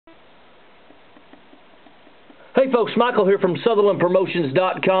Hey folks, Michael here from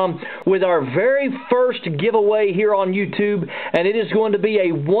SoutherlandPromotions.com with our very first giveaway here on YouTube, and it is going to be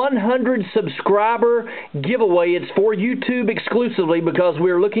a 100 subscriber giveaway. It's for YouTube exclusively because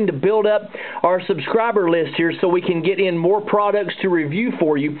we're looking to build up our subscriber list here so we can get in more products to review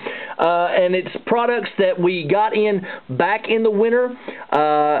for you. And it's products that we got in back in the winter.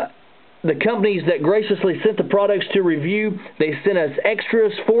 The companies that graciously sent the products to review, they sent us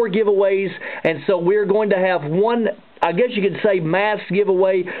extras for giveaways, and so we're going to have one, I guess you could say, mass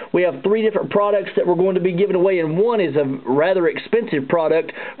giveaway. We have 3 different products that we're going to be giving away, and one is a rather expensive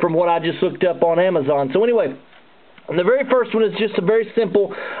product from what I just looked up on Amazon. So anyway, the very first one is just a very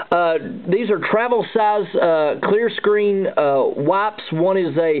simple, these are travel size clear screen wipes. One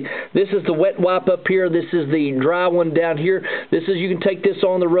is this is the wet wipe up here. This is the dry one down here. This is, you can take this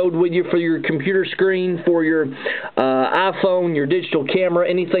on the road with you for your computer screen, for your iPhone, your digital camera,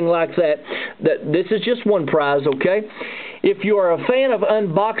 anything like that. This is just one prize, okay? If you are a fan of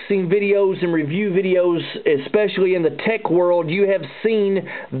unboxing videos and review videos, especially in the tech world, you have seen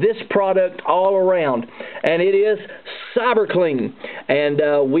this product all around, and it is CyberClean.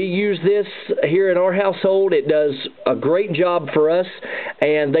 And we use this here in our household. It does a great job for us,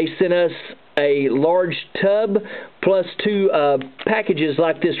 and they sent us a large tub plus 2 packages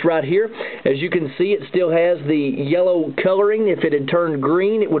like this right here. As you can see, it still has the yellow coloring. If it had turned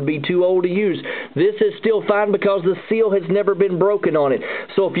green, it would be too old to use. This is still fine because the seal has never been broken on it.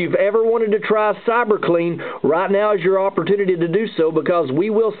 So if you've ever wanted to try CyberClean, right now is your opportunity to do so, because we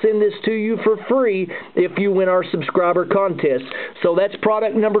will send this to you for free if you win our subscriber contest. So that's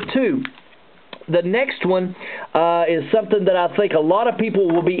product number 2. The next one is something that I think a lot of people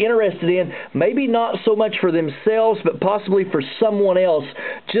will be interested in, maybe not so much for themselves, but possibly for someone else,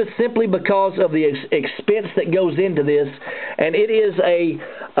 just simply because of the expense that goes into this. And it is a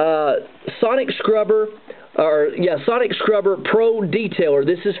Sonic Scrubber, Sonic Scrubber Pro Detailer.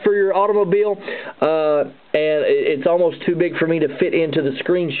 This is for your automobile, and it's almost too big for me to fit into the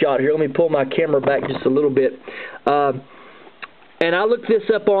screenshot here. Let me pull my camera back just a little bit. And I looked this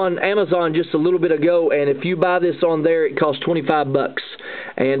up on Amazon just a little bit ago, and if you buy this on there, it costs 25 bucks.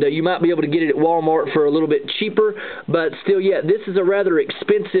 And you might be able to get it at Walmart for a little bit cheaper, but still, yeah, this is a rather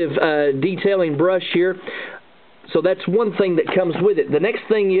expensive detailing brush here. So that's one thing that comes with it. The next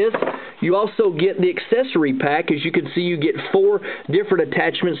thing is you also get the accessory pack. As you can see, you get 4 different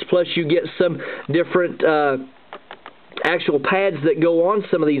attachments, plus you get some different actual pads that go on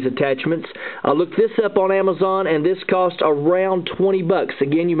some of these attachments. I looked this up on Amazon, and this cost around 20 bucks.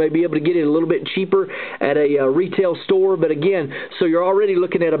 Again, you may be able to get it a little bit cheaper at a retail store, but again, so you're already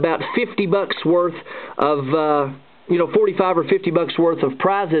looking at about 50 bucks worth of 45 or 50 bucks worth of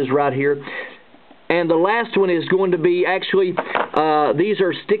prizes right here. And the last one is going to be, actually, these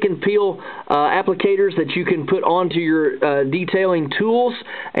are stick and peel applicators that you can put onto your detailing tools,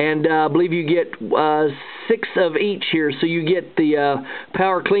 and I believe you get 6 of each here. So you get the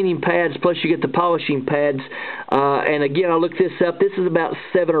power cleaning pads, plus you get the polishing pads. And again, I looked this up. This is about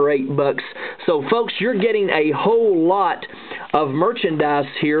 7 or 8 bucks. So folks, you're getting a whole lot of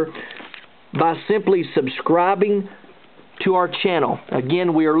merchandise here by simply subscribing to our channel.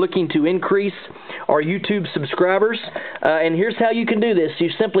 Again, we are looking to increase our YouTube subscribers, and here's how you can do this.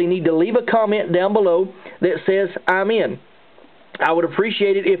 You simply need to leave a comment down below that says, "I'm in." I would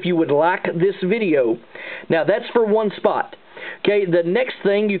appreciate it if you would like this video. Now, that's for one spot. Okay, the next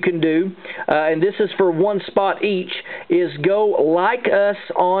thing you can do, and this is for one spot each, is go like us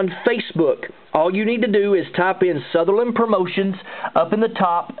on Facebook. All you need to do is type in Sutherland Promotions up in the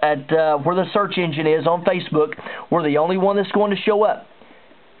top at where the search engine is on Facebook. We're the only one that's going to show up.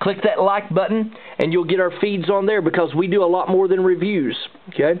 Click that like button, and you'll get our feeds on there, because we do a lot more than reviews.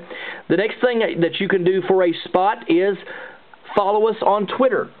 Okay, the next thing that you can do for a spot is follow us on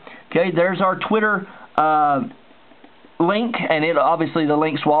Twitter. Okay, there's our Twitter link, and obviously the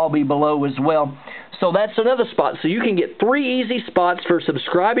links will all be below as well. So that's another spot. So you can get 3 easy spots for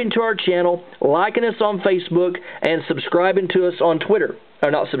subscribing to our channel, liking us on Facebook, and subscribing to us on Twitter.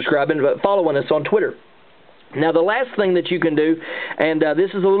 Or not subscribing, but following us on Twitter. Now, the last thing that you can do, and this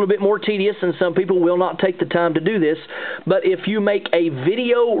is a little bit more tedious, and some people will not take the time to do this, but if you make a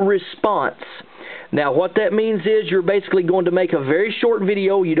video response. Now, what that means is you're basically going to make a very short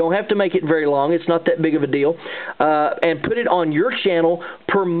video. You don't have to make it very long. It's not that big of a deal. And put it on your channel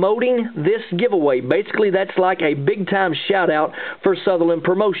promoting this giveaway. Basically, that's like a big-time shout-out for Sutherland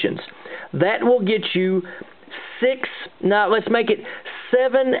Promotions. That will get you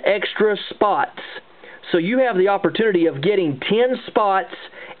 7 extra spots So you have the opportunity of getting 10 spots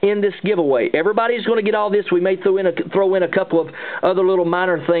in this giveaway. Everybody's going to get all this. We may throw in a couple of other little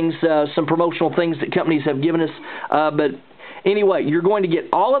minor things, some promotional things that companies have given us. But anyway, you're going to get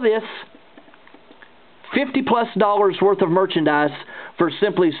all of this, $50+ worth of merchandise for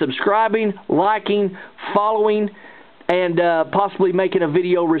simply subscribing, liking, following, and possibly making a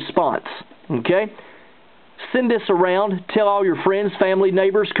video response. Okay? Send this around. Tell all your friends, family,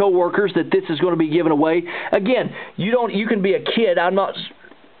 neighbors, co-workers that this is going to be given away. Again, you can be a kid. I'm not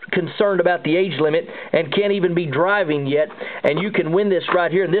concerned about the age limit and can't even be driving yet, and you can win this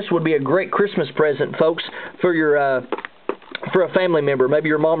right here. And this would be a great Christmas present, folks, for your for a family member, maybe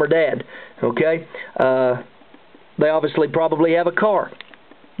your mom or dad. Okay, they obviously probably have a car.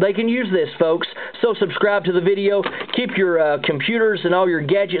 They can use this, folks. So subscribe to the video. Keep your computers and all your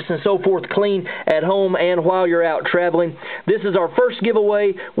gadgets and so forth clean at home and while you're out traveling. This is our first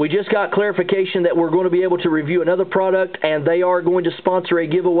giveaway. We just got clarification that we're going to be able to review another product, and they are going to sponsor a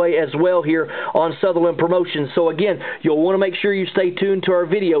giveaway as well here on Sutherland Promotions. So again, you'll want to make sure you stay tuned to our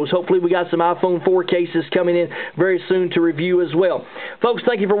videos. Hopefully we got some iPhone 4 cases coming in very soon to review as well. Folks,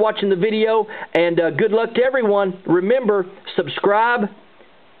 thank you for watching the video, and good luck to everyone. Remember, subscribe,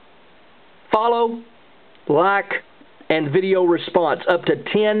 follow, like, and video response. Up to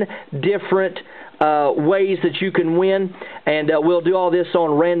 10 different ways that you can win. And we'll do all this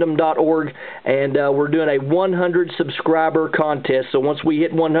on random.org. And we're doing a 100 subscriber contest. So once we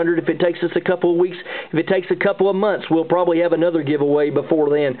hit 100, if it takes us a couple of weeks, if it takes a couple of months, we'll probably have another giveaway before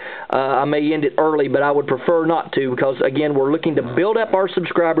then. I may end it early, but I would prefer not to, because, again, we're looking to build up our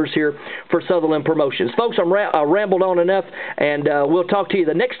subscribers here for Sutherland Promotions. Folks, I rambled on enough, and we'll talk to you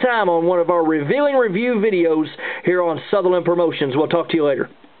the next time on one of our revealing review videos here on Sutherland Promotions. We'll talk to you later.